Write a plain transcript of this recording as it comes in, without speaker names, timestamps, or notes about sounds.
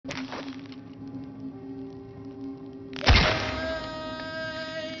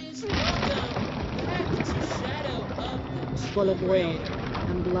full of oil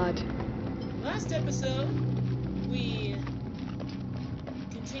and blood. Last episode, we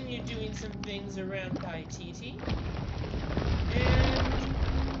continued doing some things around Paititi, and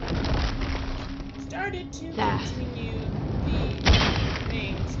started to continue the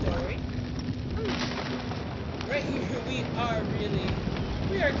main story. Right here, we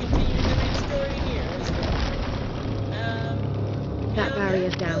are continuing the main story here as well. That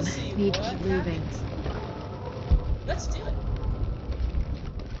barrier's down. Need to keep moving. Let's do it.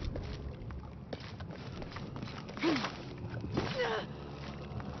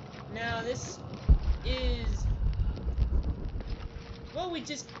 Now this is... Well, we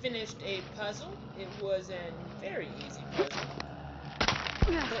just finished a puzzle. It was a very easy puzzle.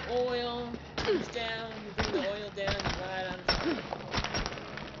 The oil comes down, you bring the oil down, you ride on it.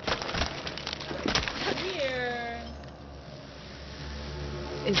 Here...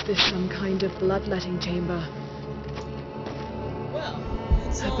 Is this some kind of bloodletting chamber? Well,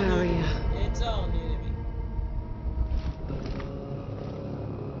 it's a all barrier. New to me. It's all new to me.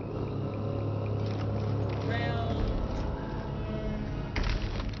 Round.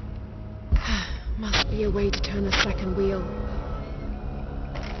 Must be a way to turn the second wheel.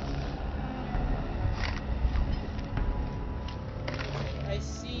 I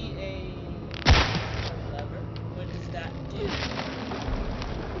see a lever. What does that do?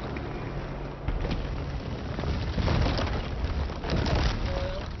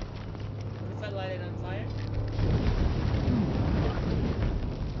 Oil. What if I light it on fire?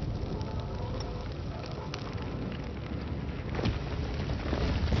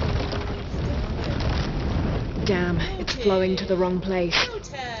 Damn, it's flowing to the wrong place.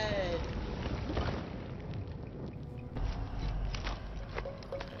 Ted.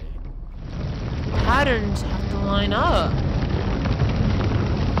 Patterns have to line up.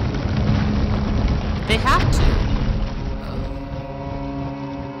 They have to.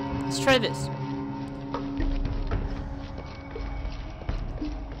 Let's try this.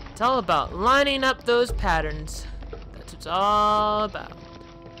 It's all about lining up those patterns. That's what it's all about.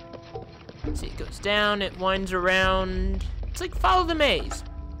 See, it goes down, it winds around. It's like follow the maze.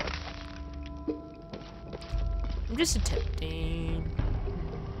 I'm just attempting.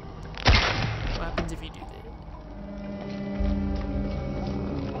 What happens if you do that?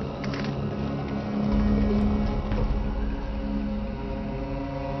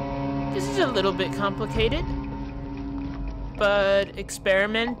 This is a little bit complicated, but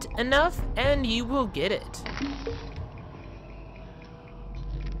experiment enough and you will get it.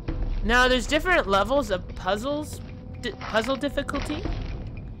 Now, there's different levels of puzzle difficulty.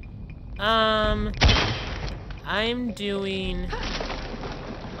 I'm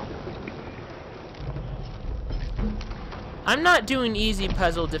not doing easy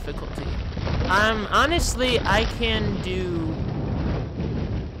puzzle difficulty. Honestly, I can do...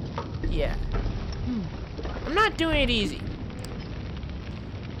 Yeah. I'm not doing it easy.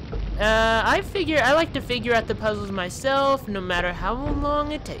 I like to figure out the puzzles myself, no matter how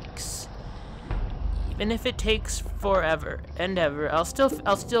long it takes. Even if it takes forever and ever, I'll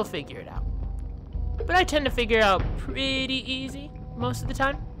still figure it out. But I tend to figure it out pretty easy most of the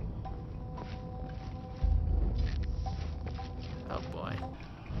time. Oh boy.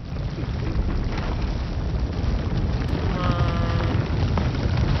 Come on.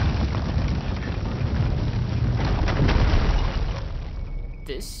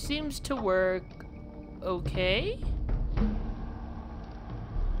 This seems to work okay.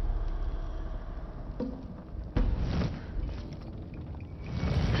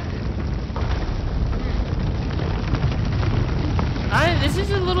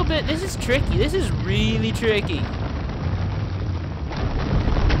 This is tricky. This is really tricky.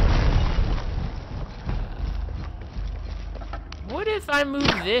 What if I move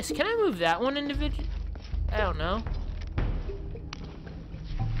this? Can I move that one individually? I don't know.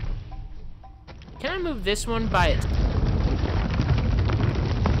 Can I move this one by it?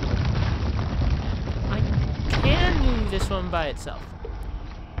 I can move this one by itself.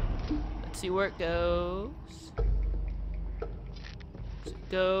 Let's see where it goes. Does it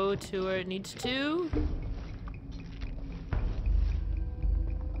go to where it needs to?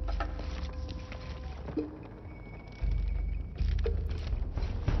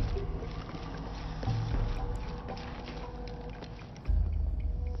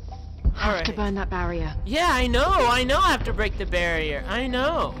 Have to burn that barrier. Yeah, I know I have to break the barrier. I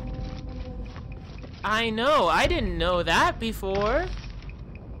know. I didn't know that before.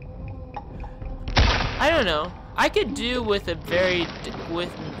 I don't know. I could do with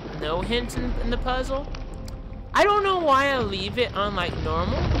with no hints in the puzzle. I don't know why I leave it on like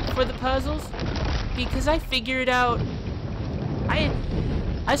normal for the puzzles, because I figured out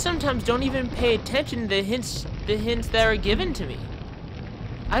I sometimes don't even pay attention to the hints that are given to me.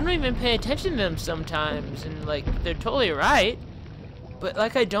 I don't even pay attention to them sometimes, and like they're totally right, but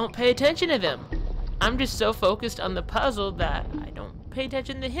like I don't pay attention to them. I'm just so focused on the puzzle that I don't pay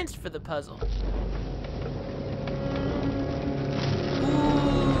attention to the hints for the puzzle.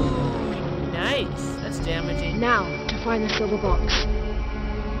 Ooh, nice. That's damaging. Now, to find the silver box.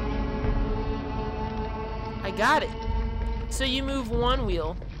 I got it. So you move one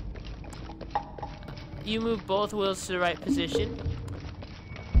wheel. You move both wheels to the right position.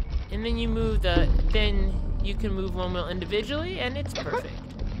 And then you move then you can move one wheel individually and it's perfect.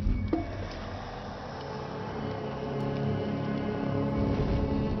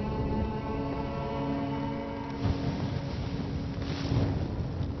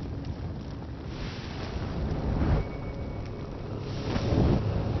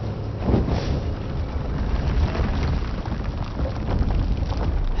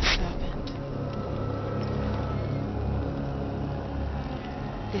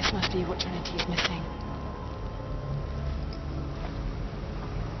 This must be what Trinity is missing.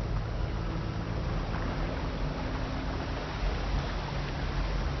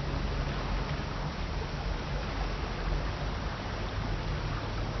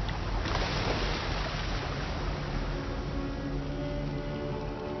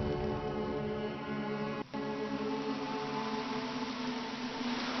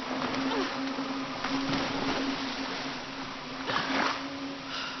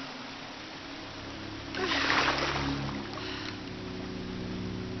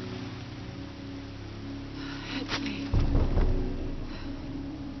 Etzli.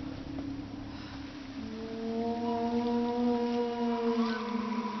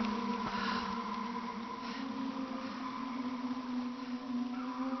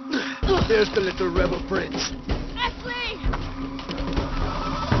 There's the little rebel prince. Etzli!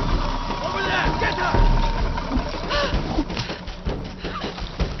 Over there! Get her!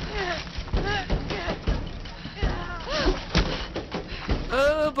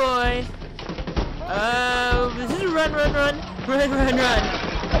 Oh boy. This is run.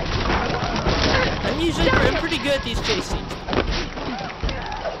 I'm pretty good at these chase scenes.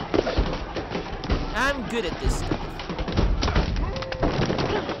 I'm good at this stuff.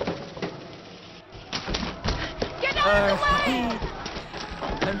 Get out of the way!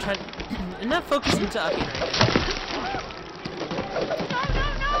 I'm not focusing talking right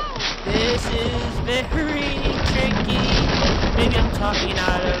now. No! This is very tricky. Maybe I'm talking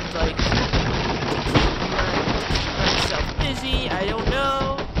out of like myself busy. I don't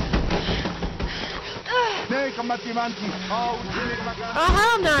know. Oh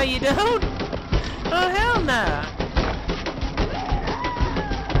hell no, you don't. Oh hell no.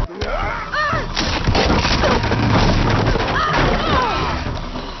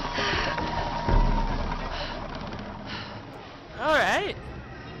 All right.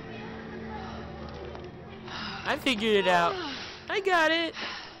 I figured it out. I got it.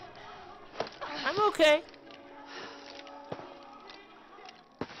 I'm okay.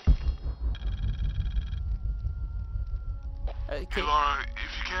 Okay. Hey Laura,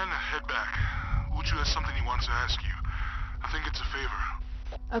 if you can, head back. Uchu has something he wants to ask you. I think it's a favor.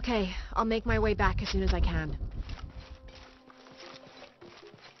 Okay, I'll make my way back as soon as I can.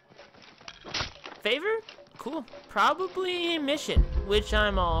 Favor? Cool. Probably a mission, which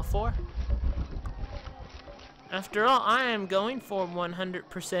I'm all for. After all, I am going for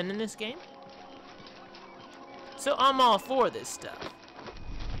 100% in this game. So I'm all for this stuff.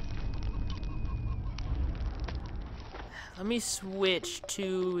 Let me switch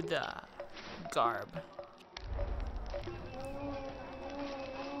to the garb.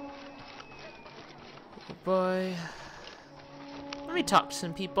 Oh boy. Let me talk to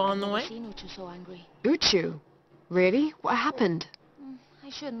some people on the way. I've never seen Uchu so angry. Uchu? Really? What happened?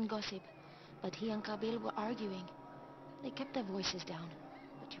 I shouldn't gossip, but he and Kabil were arguing. They kept their voices down,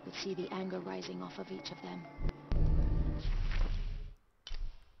 but you could see the anger rising off of each of them.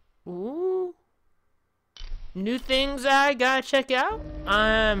 Ooh. New things I gotta check out?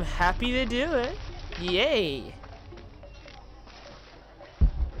 I'm happy to do it. Yay.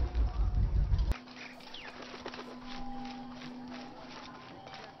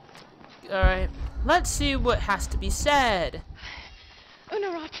 Alright, let's see what has to be said.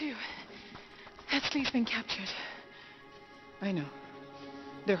 Unaratu. Etzli's been captured. I know.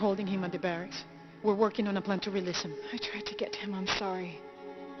 They're holding him at the barracks. We're working on a plan to release him. I tried to get him, I'm sorry.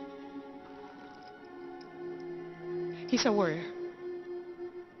 He's a warrior.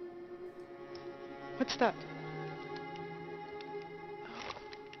 What's that?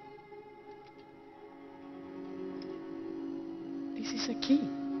 This is a key.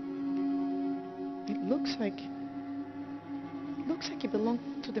 like it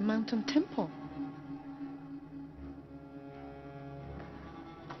belonged to the mountain temple.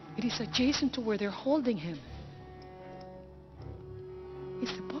 It is adjacent to where they're holding him.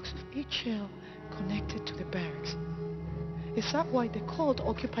 Is the box of HL connected to the barracks? Is that why the cult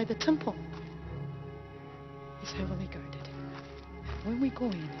occupied the temple? It's heavily guarded. When we go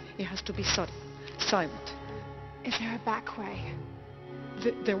in, it has to be subtle, silent. Is there a back way?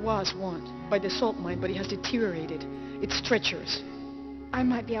 There was one, by the salt mine, but it has deteriorated. It's treacherous. I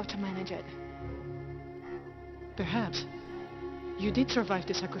might be able to manage it. Perhaps. You did survive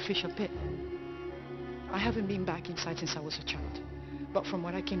the sacrificial pit. I haven't been back inside since I was a child. But from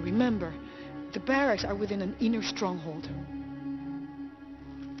what I can remember, the barracks are within an inner stronghold.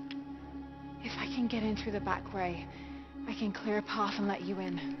 If I can get in through the back way, I can clear a path and let you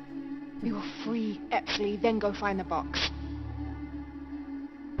in. We will free Etzli, then go find the box.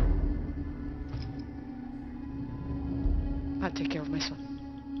 I'll take care of my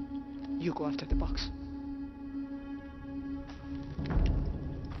son. You go after the box.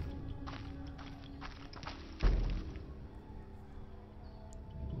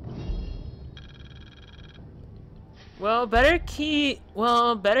 Well,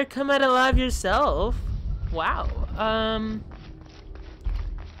 better come out alive yourself. Wow.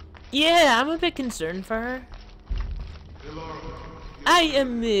 Yeah, I'm a bit concerned for her. I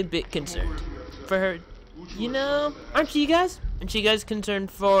am a bit concerned for her. You know, aren't you guys? Aren't you guys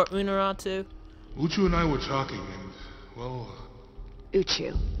concerned for Unuratu? Uchu and I were talking, and, well...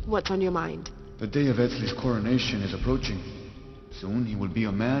 Uchu, what's on your mind? The day of Etzli's coronation is approaching. Soon he will be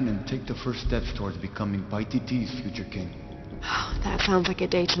a man and take the first steps towards becoming Paititi's future king. That sounds like a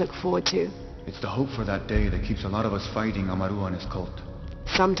day to look forward to. It's the hope for that day that keeps a lot of us fighting Amaru and his cult.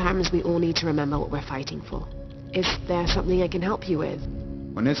 Sometimes we all need to remember what we're fighting for. Is there something I can help you with?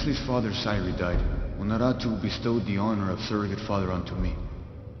 When Etzli's father Sairi died, Unuratu bestowed the honor of surrogate father onto me.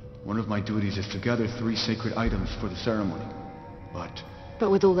 One of my duties is to gather 3 sacred items for the ceremony. But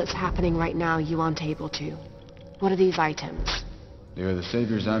with all that's happening right now, you aren't able to. What are these items? They are the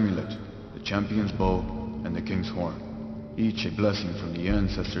Savior's amulet, the champion's bow, and the king's horn. Each a blessing from the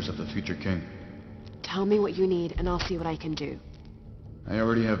ancestors of the future king. Tell me what you need, and I'll see what I can do. I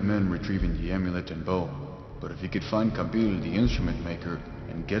already have men retrieving the amulet and bow, but if you could find Kabil, the instrument maker,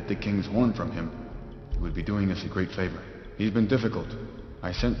 and get the king's horn from him, you would be doing us a great favor. He's been difficult.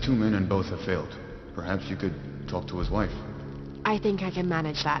 I sent 2 men and both have failed. Perhaps you could talk to his wife. I think I can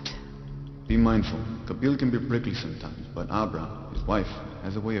manage that. Be mindful. Kabil can be prickly sometimes, but Abra, his wife,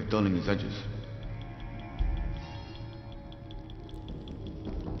 has a way of dulling his edges.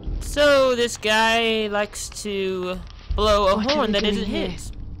 So this guy likes to blow a What are horn we that doing isn't here?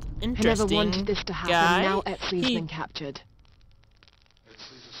 his. I Interesting. never wanted this to happen. Guy. Now Etzli's been captured.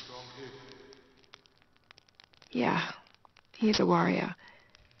 Etzli's a strong kid. Yeah, he's a warrior.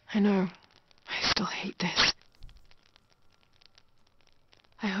 I know. I still hate this.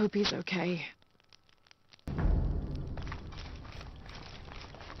 I hope he's okay.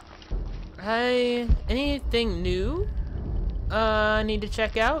 Anything new? I need to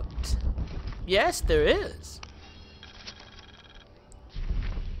check out? Yes, there is.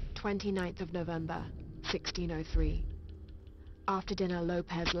 29th of November, 1603. After dinner,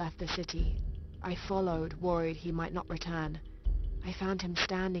 Lopez left the city. I followed, worried he might not return. I found him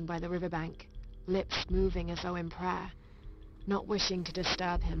standing by the riverbank, lips moving as though in prayer. Not wishing to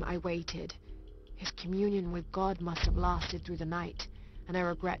disturb him, I waited. His communion with God must have lasted through the night, and I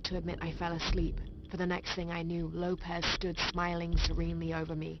regret to admit I fell asleep, for the next thing I knew, Lopez stood smiling serenely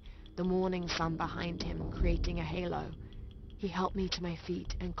over me, the morning sun behind him, creating a halo. He helped me to my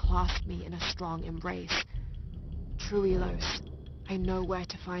feet and clasped me in a strong embrace. Truilos, I know where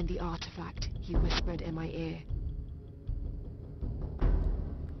to find the artifact, he whispered in my ear.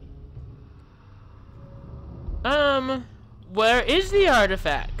 Where is the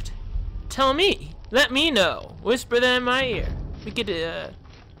artifact? Tell me. Let me know. Whisper that in my ear. We could,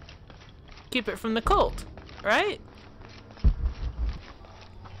 keep it from the cult, right?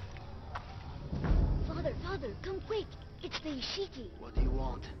 Father, come quick. It's the Ishiki. What do you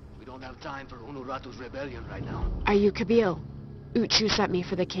want? We don't have time for Unuratu's rebellion right now. Are you Kabil? Uchu sent me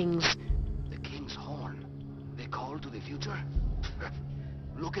for the king's... The king's horn. They call to the future?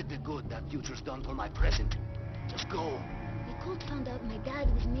 Look at the good that future's done for my present. Just go. The cult found out my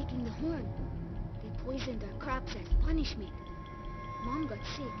dad was making the horn. They poisoned our crops as punishment. Mom got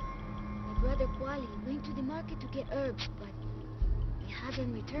sick. My brother Kwali went to the market to get herbs, but he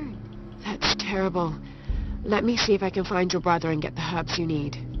hasn't returned. That's terrible. Let me see if I can find your brother and get the herbs you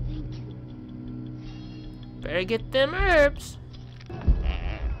need. Thank you. Better get them herbs.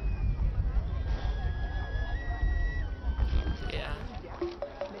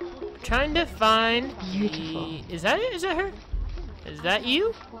 trying to find... Beautiful. Is that it? Is that her? Is that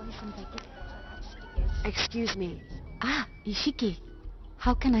you? Excuse me. Ah, Ishiki.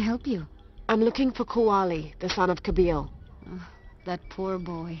 How can I help you? I'm looking for Kuali, the son of Kabil. That poor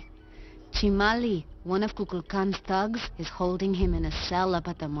boy. Chimali, one of Kukulkan's thugs, is holding him in a cell up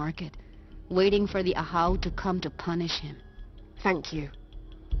at the market, waiting for the Ahau to come to punish him. Thank you.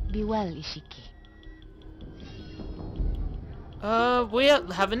 Be well, Ishiki. We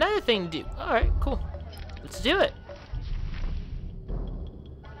have another thing to do. Alright, cool. Let's do it.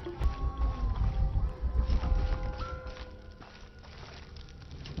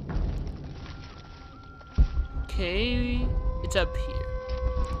 Okay, it's up here.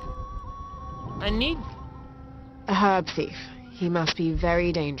 I need... A herb thief. He must be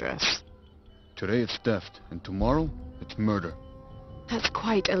very dangerous. Today it's theft, and tomorrow it's murder. That's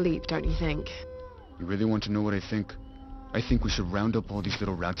quite a leap, don't you think? You really want to know what I think? I think we should round up all these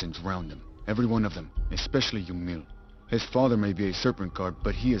little rats and drown them. Every one of them, especially Yumil. His father may be a serpent guard,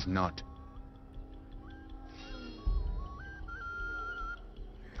 but he is not.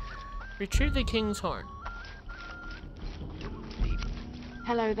 Retrieve the king's horn.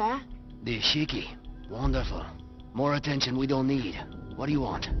 Hello there. The Ishiki. Wonderful. More attention we don't need. What do you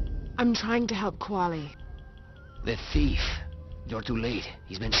want? I'm trying to help Kuali. The thief. You're too late.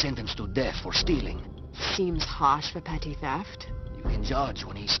 He's been sentenced to death for stealing. Seems harsh for petty theft. You can judge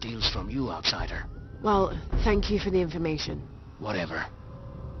when he steals from you, outsider. Well, thank you for the information. Whatever.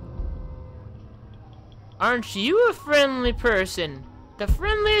 Aren't you a friendly person? The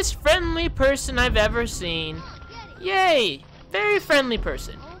friendliest friendly person I've ever seen. Yay! Very friendly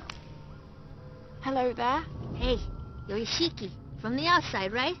person. Hello there. Hey, you're Ishiki. From the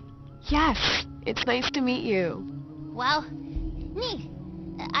outside, right? Yes, it's nice to meet you. Well, me.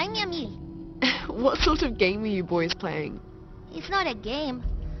 I'm Yamil. What sort of game are you boys playing? It's not a game.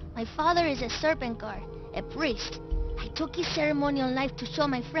 My father is a serpent guard, a priest. I took his ceremonial knife to show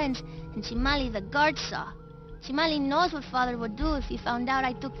my friends, and Shimali the guard saw. Shimali knows what father would do if he found out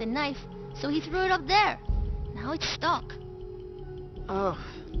I took the knife, so he threw it up there. Now it's stuck. Oh,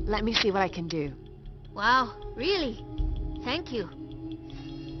 let me see what I can do. Wow, really? Thank you.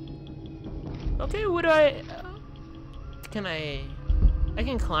 Okay, what do I... can I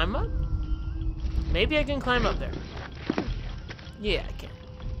can climb up? Maybe I can climb up there. Yeah, I can.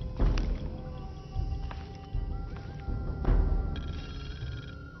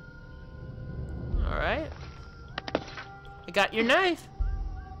 Alright. I got your knife.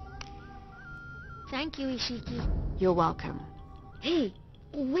 Thank you, Ishiki. You're welcome. Hey,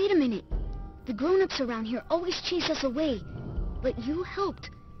 wait a minute. The grown-ups around here always chase us away. But you helped.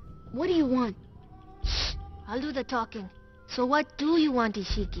 What do you want? Shh, I'll do the talking. So what do you want,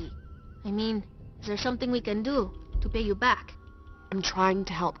 Ishiki? I mean, is there something we can do to pay you back? I'm trying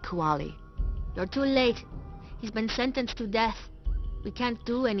to help Kuali. You're too late. He's been sentenced to death. We can't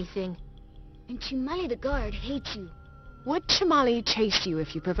do anything. And Chimali the guard hates you. Would Chimali chase you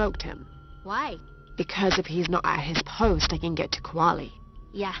if you provoked him? Why? Because if he's not at his post, I can get to Kuali.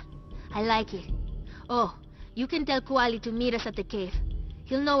 Yeah, I like it. Oh, you can tell Kuali to meet us at the cave.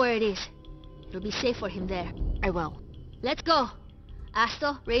 He'll know where it is. It'll be safe for him there. I will. Let's go.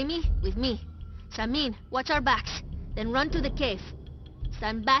 Asto, Raimi, with me. Samin, watch our backs. Then run to the cave.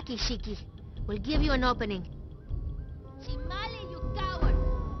 Stand back, Ishiki. We'll give you an opening. Shimali, you coward!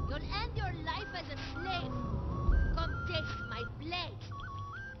 You'll end your life as a slave. Come taste my blade.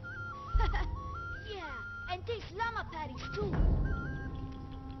 Yeah, and taste llama patties too.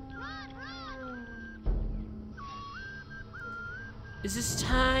 Run, run! Is this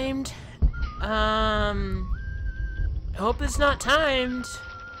timed? I hope it's not timed.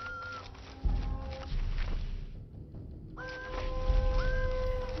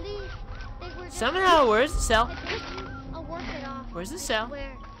 Somehow, where's the cell? I'll work it off. Where's the cell?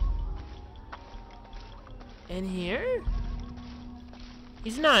 Where? In here?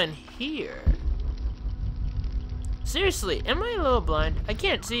 He's not in here. Seriously, am I a little blind? I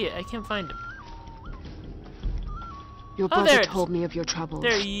can't see it. I can't find him. Your Oh, brother there it told is. me of your troubles.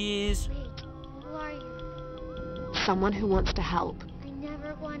 There he is. Wait, who are you? Someone who wants to help. I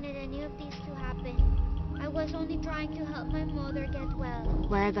never wanted any of these to happen. I was only trying to help my mother get well.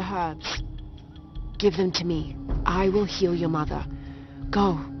 Where are the herbs? Give them to me. I will heal your mother.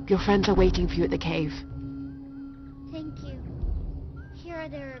 Go. Your friends are waiting for you at the cave. Thank you. Here are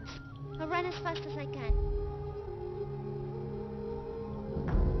the herbs. I'll run as fast as I can.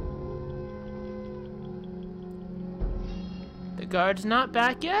 The guard's not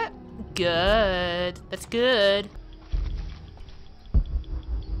back yet? Good. That's good.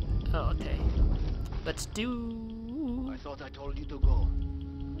 Oh, okay. Let's do... I thought I told you to go.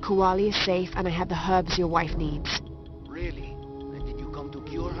 Kuali is safe and I have the herbs your wife needs. Really? And did you come to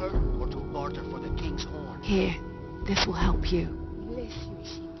cure her, or to barter for the king's horn? Here, this will help you. Bless you,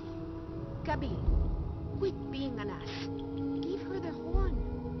 Ishiki. Kabil, quit being an ass. Give her the horn.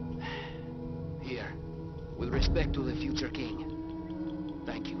 Here, with respect to the future king.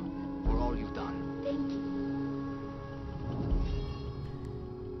 Thank you for all you've done. Thank you.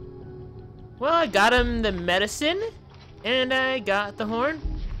 Well, I got him the medicine, and I got the horn.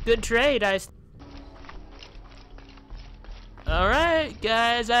 Good trade, Alright,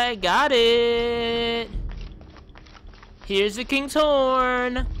 guys, I got it. Here's the king's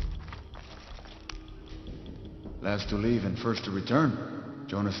horn. Last to leave and first to return.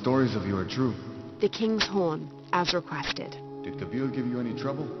 Jonah's stories of you are true. The king's horn, as requested. Did Kabil give you any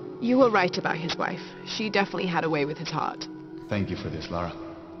trouble? You were right about his wife. She definitely had a way with his heart. Thank you for this, Lara.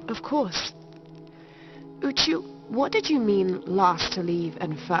 Of course. Uchu, what did you mean last to leave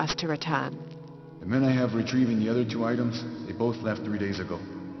and first to return? The men I have retrieving the other 2 items, they both left 3 days ago.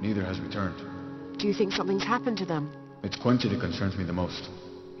 Neither has returned. Do you think something's happened to them? It's Quentin that concerns me the most.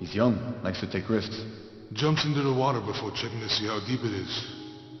 He's young, likes to take risks. Jumps into the water before checking to see how deep it is.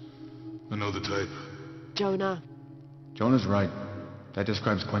 I know the type. Jonah. Jonah's right. That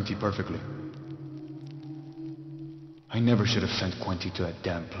describes Quentin perfectly. I never should have sent Quentin to that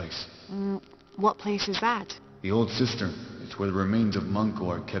damn place. What place is that? The old cistern. It's where the remains of Manco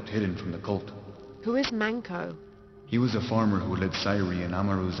are kept hidden from the cult. Who is Manco? He was a farmer who led Sairi and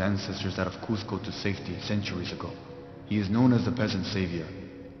Amaru's ancestors out of Cusco to safety centuries ago. He is known as the peasant savior.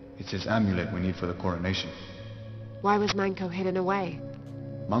 It's his amulet we need for the coronation. Why was Manco hidden away?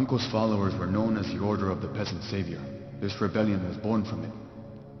 Manco's followers were known as the Order of the Peasant Savior. This rebellion was born from it.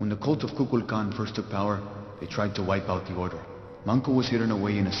 When the cult of Kukulkan first took power, they tried to wipe out the order. Manco was hidden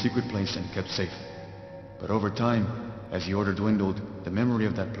away in a secret place and kept safe. But over time, as the order dwindled, the memory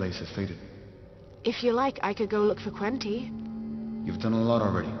of that place has faded. If you like, I could go look for Quenti. You've done a lot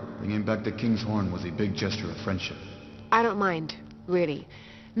already. Bringing back the King's Horn was a big gesture of friendship. I don't mind, really.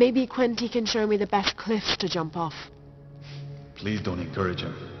 Maybe Quenti can show me the best cliffs to jump off. Please don't encourage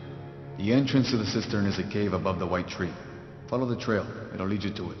him. The entrance to the cistern is a cave above the white tree. Follow the trail. It'll lead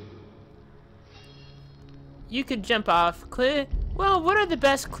you to it. You could jump off cliff. Well, what are the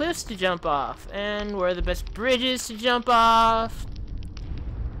best cliffs to jump off? And where are the best bridges to jump off?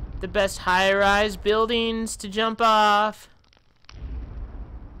 The best high-rise buildings to jump off?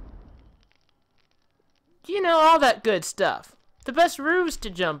 You know, all that good stuff. The best roofs to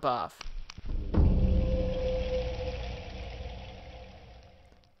jump off.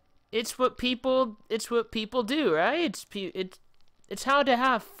 It's what people do, right? It's how to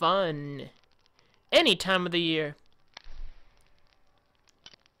have fun. Any time of the year.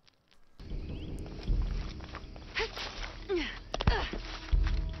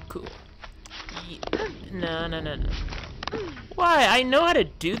 Cool. No. Why? I know how to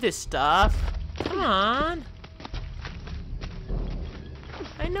do this stuff. Come on.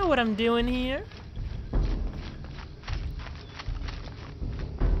 I know what I'm doing here.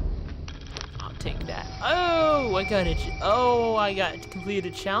 I'll take that. Oh, I got to complete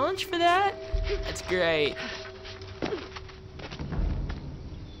a challenge for that? That's great.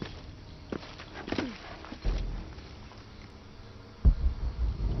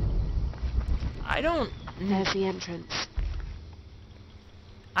 There's the entrance.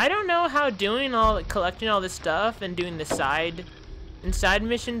 I don't know how collecting all this stuff and doing the side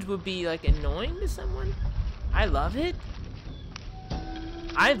missions would be like annoying to someone. I love it.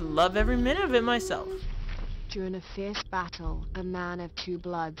 I love every minute of it myself. During a fierce battle, a man of 2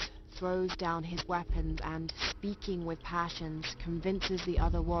 bloods throws down his weapons and, speaking with passions, convinces the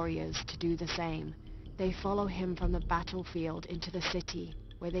other warriors to do the same. They follow him from the battlefield into the city,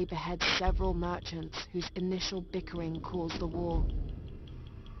 where they behead several merchants whose initial bickering caused the war.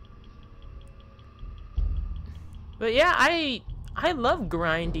 But yeah, I love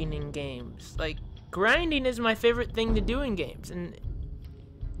grinding in games. Like, grinding is my favorite thing to do in games, and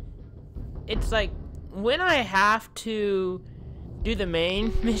it's like when I have to do the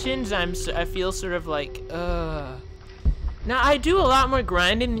main missions, I feel sort of like, Now I do a lot more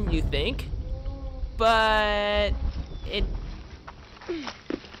grinding than you think, but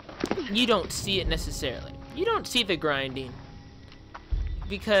you don't see it necessarily. You don't see the grinding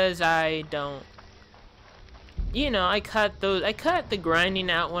because I don't. You know, I cut the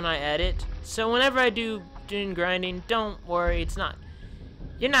grinding out when I edit. So whenever I doing grinding, don't worry,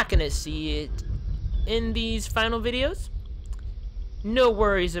 you're not gonna see it in these final videos. No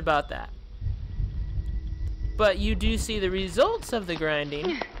worries about that. But you do see the results of the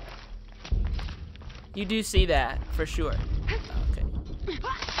grinding. You do see that, for sure. Okay.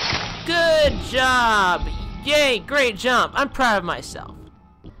 Good job! Yay, great jump. I'm proud of myself.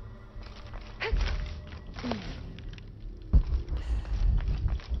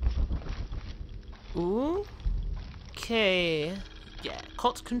 Ooh. Okay. Yeah,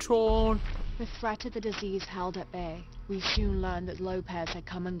 cult's controlled. The threat of the disease held at bay, we soon learned that Lopez had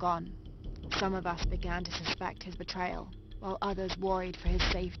come and gone. Some of us began to suspect his betrayal, while others worried for his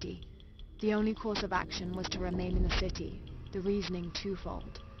safety. The only course of action was to remain in the city, the reasoning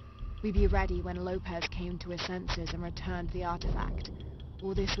twofold. We'd be ready when Lopez came to his senses and returned the artifact,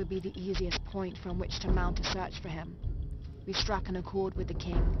 or this would be the easiest point from which to mount a search for him. We struck an accord with the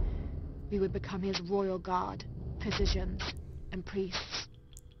king. We would become his royal guard, physicians, and priests.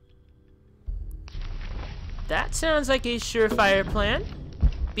 That sounds like a surefire plan.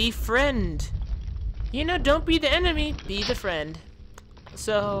 Befriend. You know, don't be the enemy, be the friend.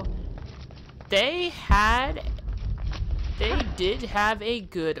 So, they did have a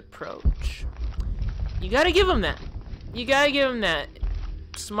good approach. You gotta give them that. You gotta give them that.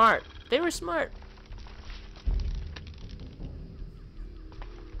 Smart. They were smart.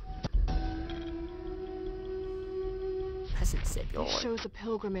 Peasant savior. This shows a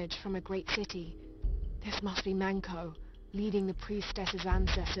pilgrimage from a great city. This must be Manco, leading the priestess's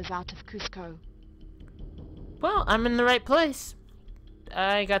ancestors out of Cusco. Well, I'm in the right place.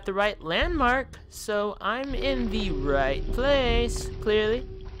 I got the right landmark, so I'm in the right place, clearly.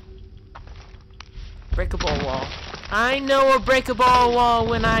 Breakable wall. I know a breakable wall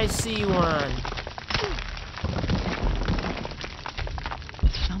when I see one.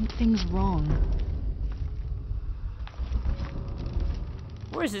 Something's wrong.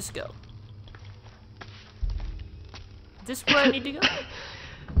 Where does this go? Is this where I need to go?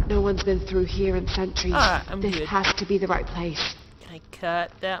 No one's been through here in centuries. I'm this good. has to be the right place. Can I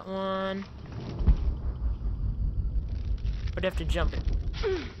cut that one? Or do I have to jump it?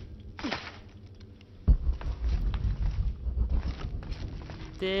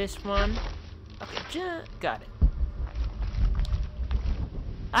 This one. Okay, got it.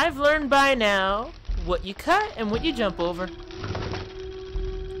 I've learned by now what you cut and what you jump over.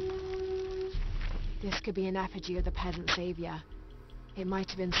 This could be an effigy of the peasant savior. It might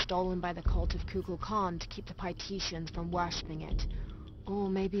have been stolen by the cult of Kukulkan to keep the Paititians from worshipping it. Or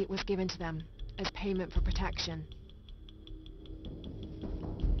maybe it was given to them as payment for protection.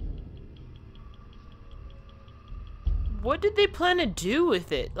 What did they plan to do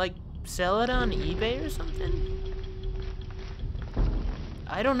with it? Like, sell it on eBay or something?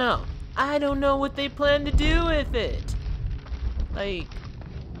 I don't know. I don't know what they plan to do with it. Like,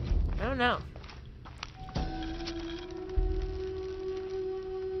 I don't know.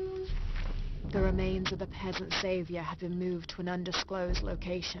 The remains of the peasant savior have been moved to an undisclosed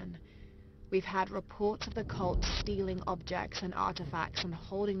location. We've had reports of the cult stealing objects and artifacts and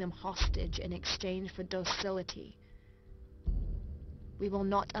holding them hostage in exchange for docility. We will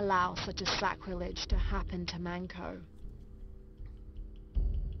not allow such a sacrilege to happen to Manco.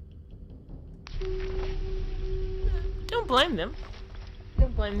 Don't blame them.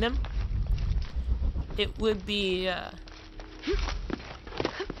 Don't blame them. It would be,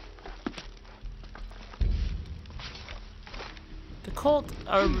 the cult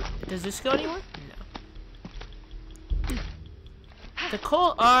are... Does this go anywhere? No. The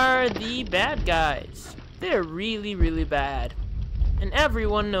cult are the bad guys. They're really, really bad. And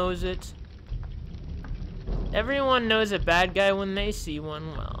everyone knows it. Everyone knows a bad guy when they see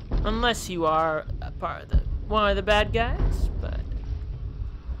one, well, unless you are a part of one of the bad guys, but...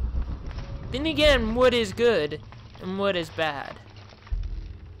 Then again, what is good and what is bad?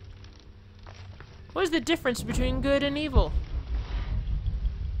 What is the difference between good and evil?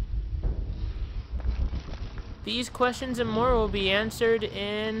 These questions and more will be answered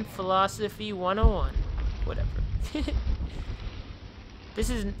in Philosophy 101. Whatever. This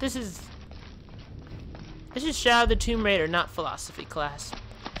is Shadow of the Tomb Raider, not philosophy class.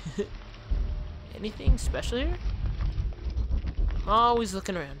 Anything special here? I'm always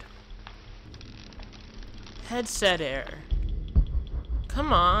looking around. Headset error.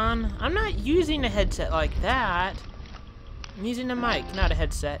 Come on, I'm not using a headset like that. I'm using a mic, not a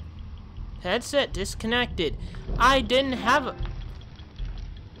headset. Headset disconnected. I didn't have a...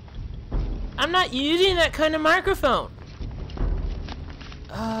 I'm not using that kind of microphone.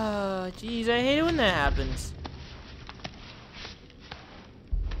 Oh, jeez, I hate it when that happens.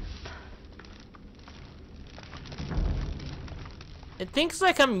 It thinks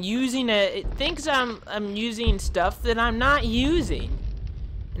like I'm using it. It thinks I'm using stuff that I'm not using.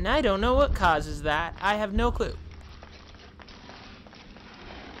 And I don't know what causes that. I have no clue.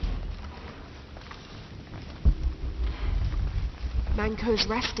 Manco's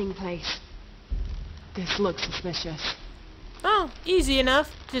resting place. This looks suspicious. Oh, easy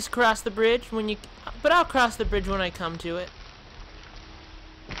enough. Just cross the bridge when you... But I'll cross the bridge when I come to it.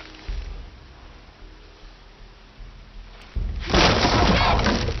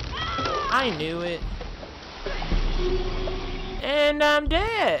 I knew it. And I'm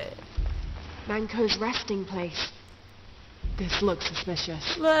dead. Manco's resting place. This looks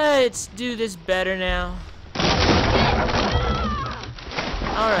suspicious. Let's do this better now.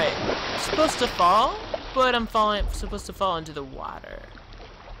 Alright. Supposed to fall, but I'm supposed to fall into the water.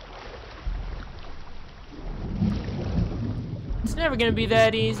 It's never gonna be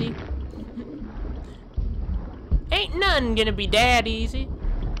that easy. Ain't nothing gonna be that easy.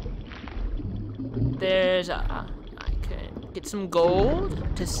 There's I can get some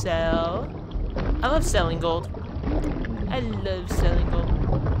gold to sell. I love selling gold. I love selling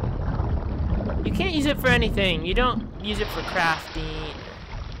gold. You can't use it for anything. You don't use it for crafting.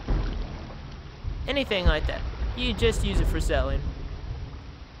 Anything like that. You just use it for selling.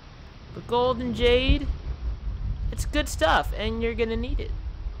 But gold and jade, it's good stuff, and you're gonna need it.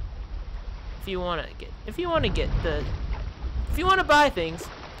 If you wanna buy things.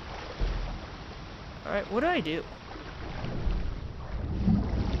 Alright, what do I do?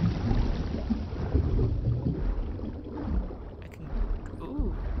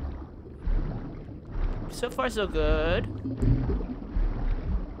 Ooh. So far so good.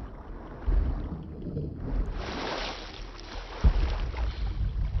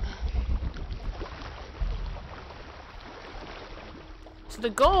 So the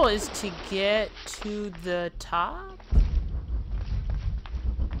goal is to get to the top?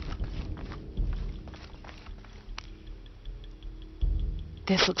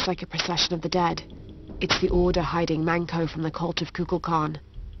 This looks like a procession of the dead. It's the Order hiding Manco from the cult of Kukulkan.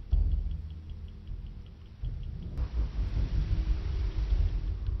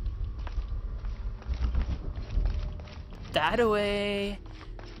 That away.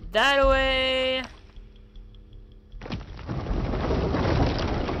 That away.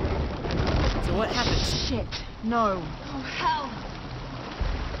 So what happens? Shit. No. Oh, hell.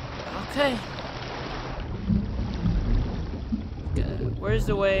 Okay. Where's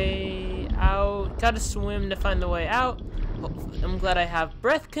the way out? Gotta swim to find the way out. I'm glad I have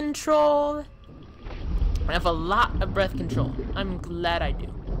breath control. I have a lot of breath control. I'm glad I do.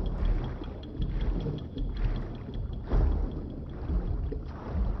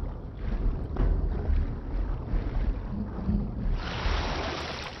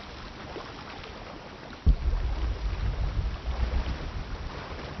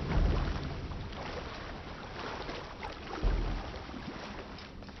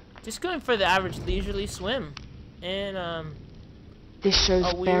 Just going for the average leisurely swim. And, This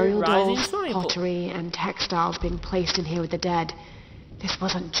shows a weird burial rising dolls, swimming pool. pottery, and textiles being placed in here with the dead. This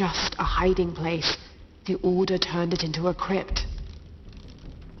wasn't just a hiding place. The Order turned it into a crypt.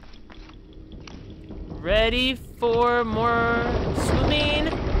 Ready for more swimming?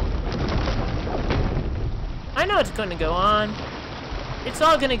 I know it's gonna go on. It's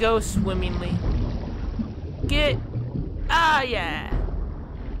all gonna go swimmingly. Yeah.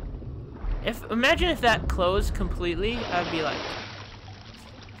 Imagine if that closed completely, I'd be like,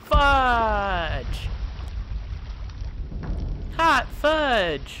 fudge! Hot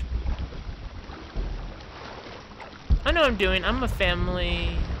fudge! I know what I'm doing. I'm a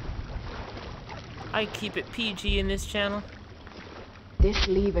family. I keep it PG in this channel. This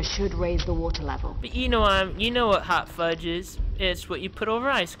lever should raise the water level. But you know what hot fudge is. It's what you put over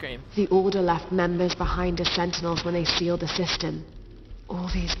ice cream. The Order left members behind as sentinels when they sealed the cistern. All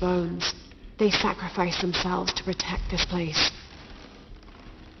these bones. They sacrificed themselves to protect this place.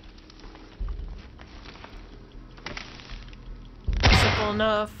 Simple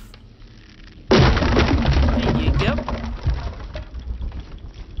enough. There you go.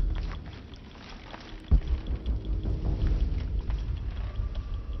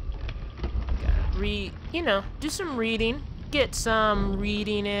 Gotta do some reading. Get some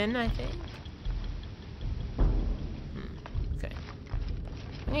reading in, I think. Okay.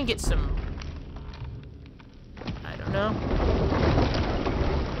 I'm gonna get some... I don't know.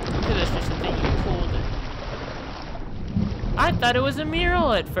 Maybe that's just a thing you pulled it. I thought it was a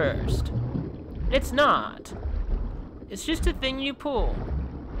mural at first. It's not. It's just a thing you pull.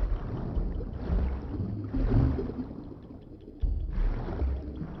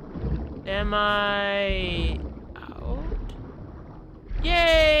 Am I out?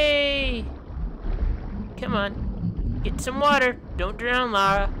 Yay! Come on. Get some water. Don't drown,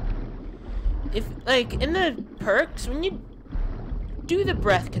 Lara. If, like, in the perks, when you do the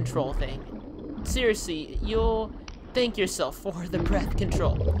breath control thing, seriously, you'll thank yourself for the breath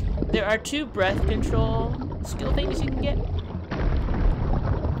control. There are 2 breath control skill things you can get.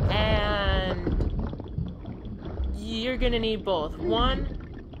 And you're gonna need both. One,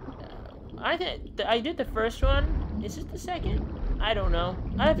 I did the first one. Is it the second? I don't know.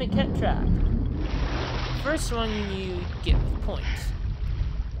 I haven't kept track. First one you get with points.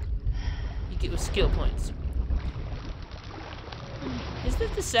 You get with skill points. Is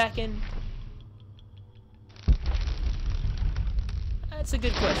that the second? That's a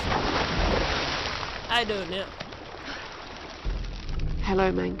good question. I don't know.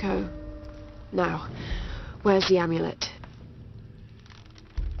 Hello, Manko. Now, where's the amulet?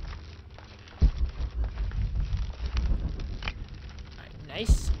 Alright,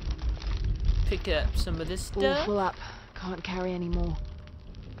 nice. Pick up some of this All stuff. full up. Can't carry any more.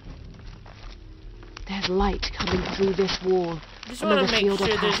 There's light coming through this wall. Just want to make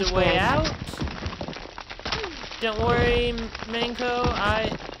sure there's a way out. Don't worry, Manko.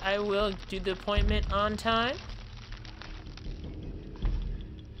 I will do the appointment on time.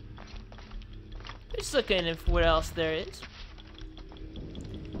 Just looking at what else there is.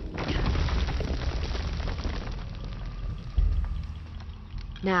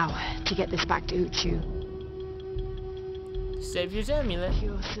 Now, to get this back to Uchu. Savior's amulet.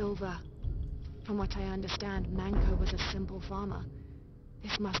 Pure silver. From what I understand, Manko was a simple farmer.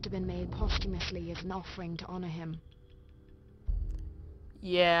 This must have been made posthumously as an offering to honor him.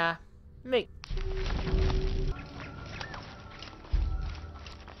 Yeah.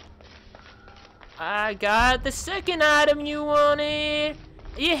 I got the second item you wanted.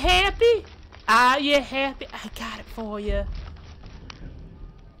 Are you happy? Are you happy? I got it for you.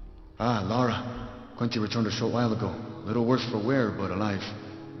 Ah, Lara. Quincy returned a short while ago. A little worse for wear, but alive.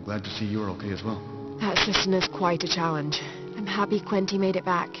 I'm glad to see you're okay as well. That system is quite a challenge. I'm happy Quenty made it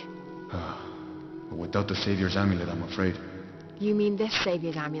back. But without the Savior's amulet, I'm afraid. You mean this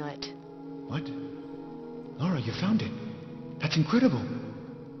Savior's amulet? What? Lara, you found it. That's incredible.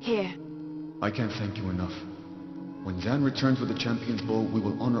 Here. I can't thank you enough. When Zan returns with the Champion's Bow, we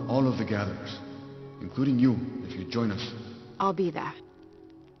will honor all of the gatherers, including you, if you join us. I'll be there.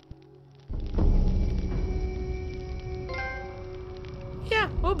 Yeah,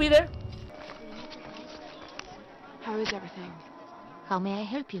 we'll be there. How is everything? How may I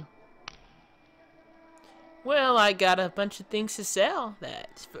help you? Well, I got a bunch of things to sell,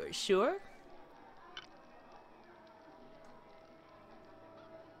 that's for sure.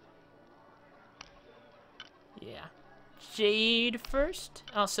 Yeah. Jade first.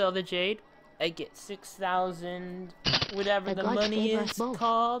 I'll sell the jade. I get 6,000, whatever the money is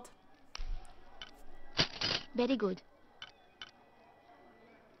called. Very good.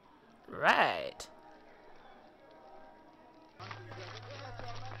 Right.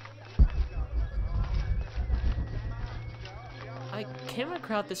 I came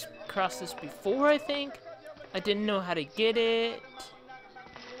across this before, I think. I didn't know how to get it.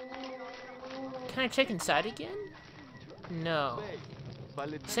 Can I check inside again? No.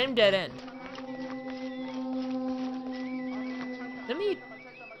 Same dead end. Let me...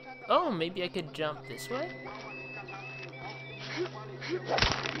 Oh, maybe I could jump this way?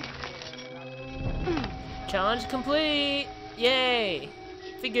 Challenge complete! Yay!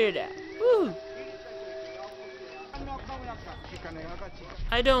 Figured it out. Woo!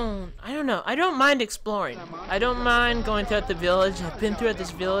 I don't know. I don't mind exploring. I don't mind going throughout the village. I've been throughout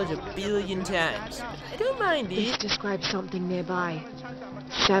this village a billion times. I don't mind This it. describes something nearby.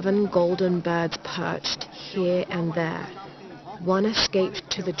 7 golden birds perched here and there. One escaped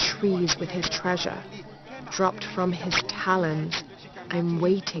to the trees with his treasure. Dropped from his talons. I'm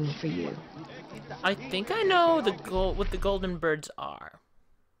waiting for you. I think I know what the golden birds are.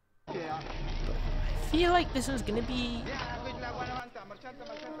 But I feel like this one's gonna be...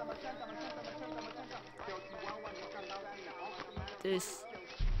 This...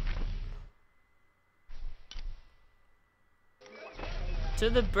 So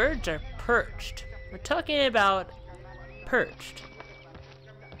the birds are perched. We're talking about perched.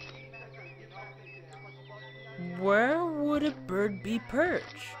 Where would a bird be perched?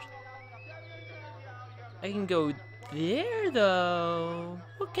 I can go there, though.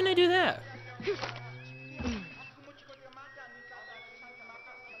 What can I do there?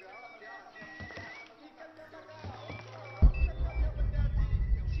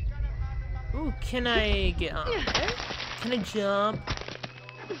 Ooh, can I get on there? Can I jump?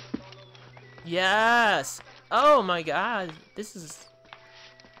 Yes! Oh my god, this is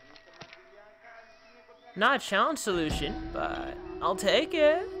not a challenge solution, but I'll take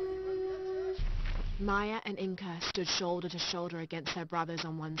it. Maya and Inca stood shoulder to shoulder against their brothers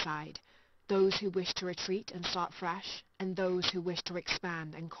on one side. those who wish to retreat and start fresh, and those who wish to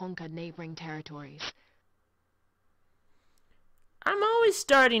expand and conquer neighboring territories. I'm always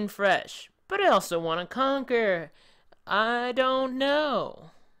starting fresh, but I also want to conquer. I don't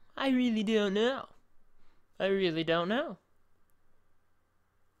know. I really don't know. I really don't know.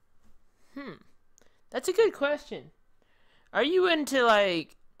 That's a good question. Are you into,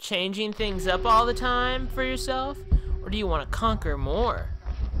 like, changing things up all the time for yourself? Or do you want to conquer more?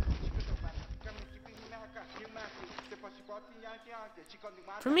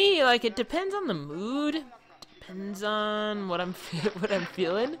 For me, like, it depends on the mood. Depends on what I'm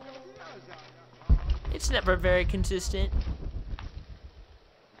feeling. It's never very consistent.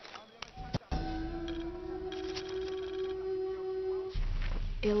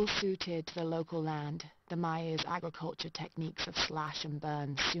 Ill-suited to the local land, the Maya's agriculture techniques of slash and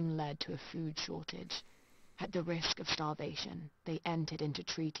burn soon led to a food shortage. At the risk of starvation, they entered into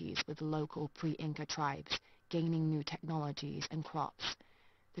treaties with local pre-Inca tribes, gaining new technologies and crops.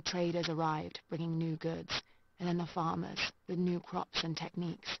 The traders arrived, bringing new goods, and then the farmers, with new crops and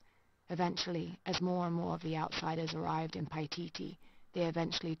techniques. Eventually, as more and more of the outsiders arrived in Paititi, they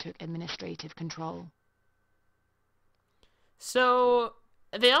eventually took administrative control. So,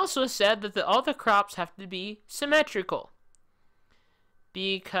 they also said that all the crops have to be symmetrical.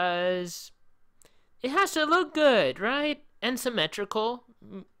 Because it has to look good, right? And symmetrical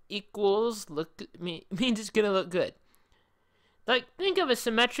equals means it's gonna look good. Like, think of a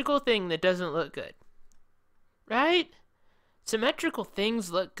symmetrical thing that doesn't look good. Right? Symmetrical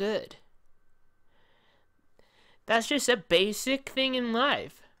things look good. That's just a basic thing in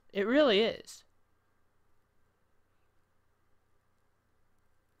life. It really is.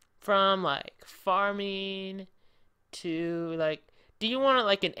 From, like, farming to, like, do you want it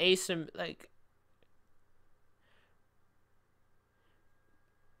like an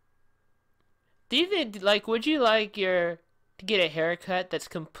do you think, like, would you like to get a haircut that's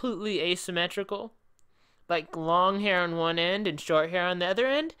completely asymmetrical? Like long hair on one end and short hair on the other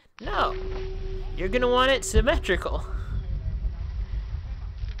end? No. You're gonna want it symmetrical.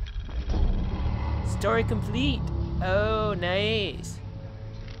 Story complete. Oh, nice.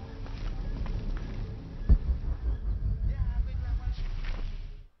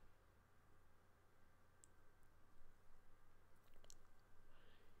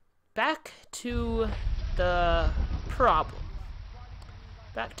 Back to the problem.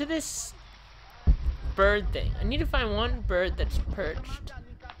 Back to this bird thing. I need to find one bird that's perched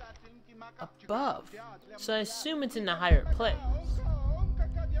above. So I assume it's in the higher place.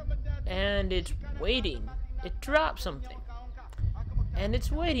 And it's waiting. It dropped something. And it's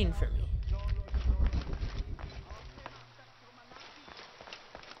waiting for me.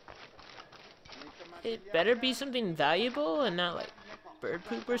 It better be something valuable and not like bird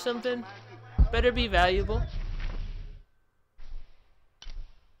poop or something. Better be valuable.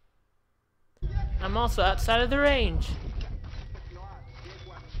 I'm also outside of the range.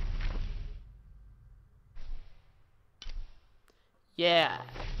 Yeah.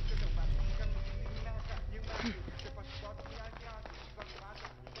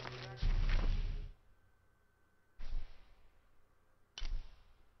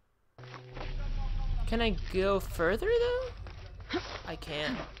 Can I go further though? I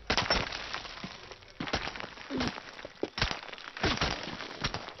can.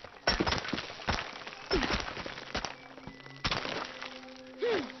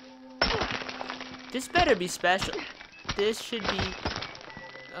 This better be special. This should be...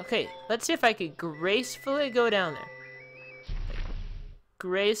 Okay, let's see if I could gracefully go down there. Like,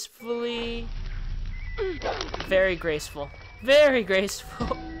 gracefully... Very graceful. Very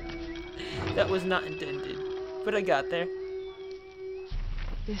graceful. That was not intended, but I got there.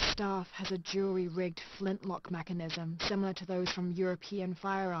 This staff has a jury-rigged flintlock mechanism similar to those from European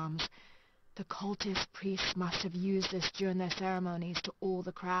firearms. The cultist priests must have used this during their ceremonies to awe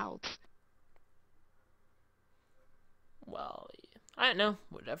the crowds. Well, I don't know.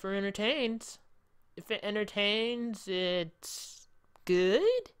 Whatever entertains. If it entertains, it's good.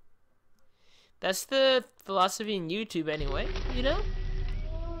 That's the philosophy in YouTube anyway, you know?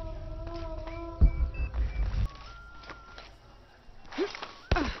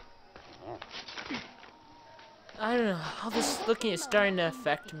 I don't know. All this looking is starting to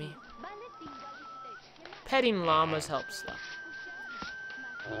affect me. Petting llamas helps though.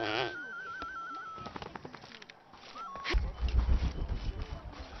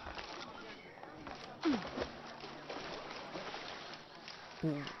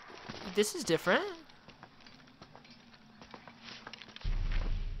 Ooh, this is different.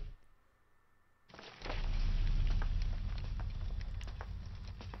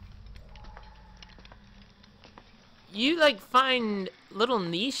 you like find little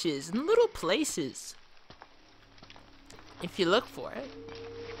niches and little places if you look for it.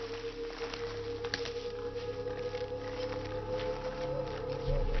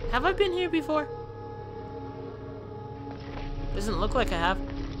 Have I been here before? Doesn't look like I have.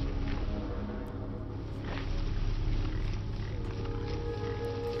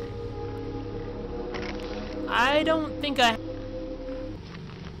 I don't think I...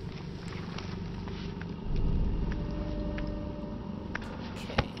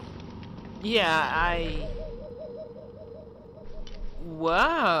 Okay. Yeah,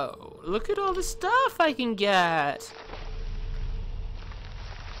 Wow! Look at all the stuff I can get!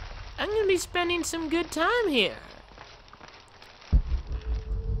 I'm gonna be spending some good time here.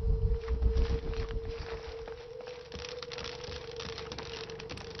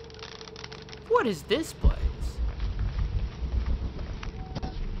 What is this place?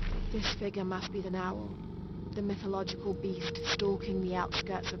 This figure must be the owl, the mythological beast stalking the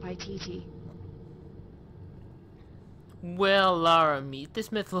outskirts of Paititi. Well, Lara, meet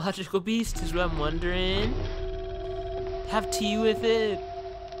this mythological beast is what I'm wondering. Have tea with it.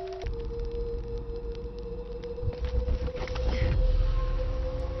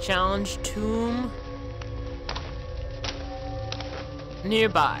 Challenge tomb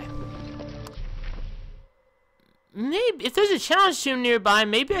nearby. Maybe if there's a challenge tomb nearby,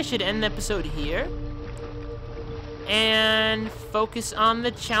 maybe I should end the episode here and focus on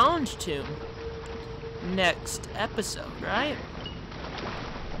the challenge tomb next episode, right?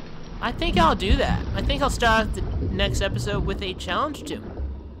 I think I'll do that. I think I'll start off the next episode with a challenge tomb.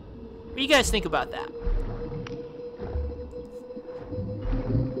 What do you guys think about that?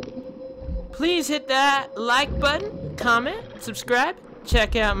 Please hit that like button, comment, subscribe,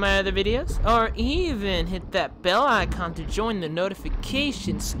 check out my other videos, or even hit that bell icon to join the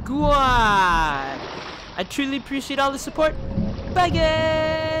notification squad. I truly appreciate all the support. Bye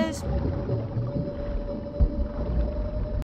guys!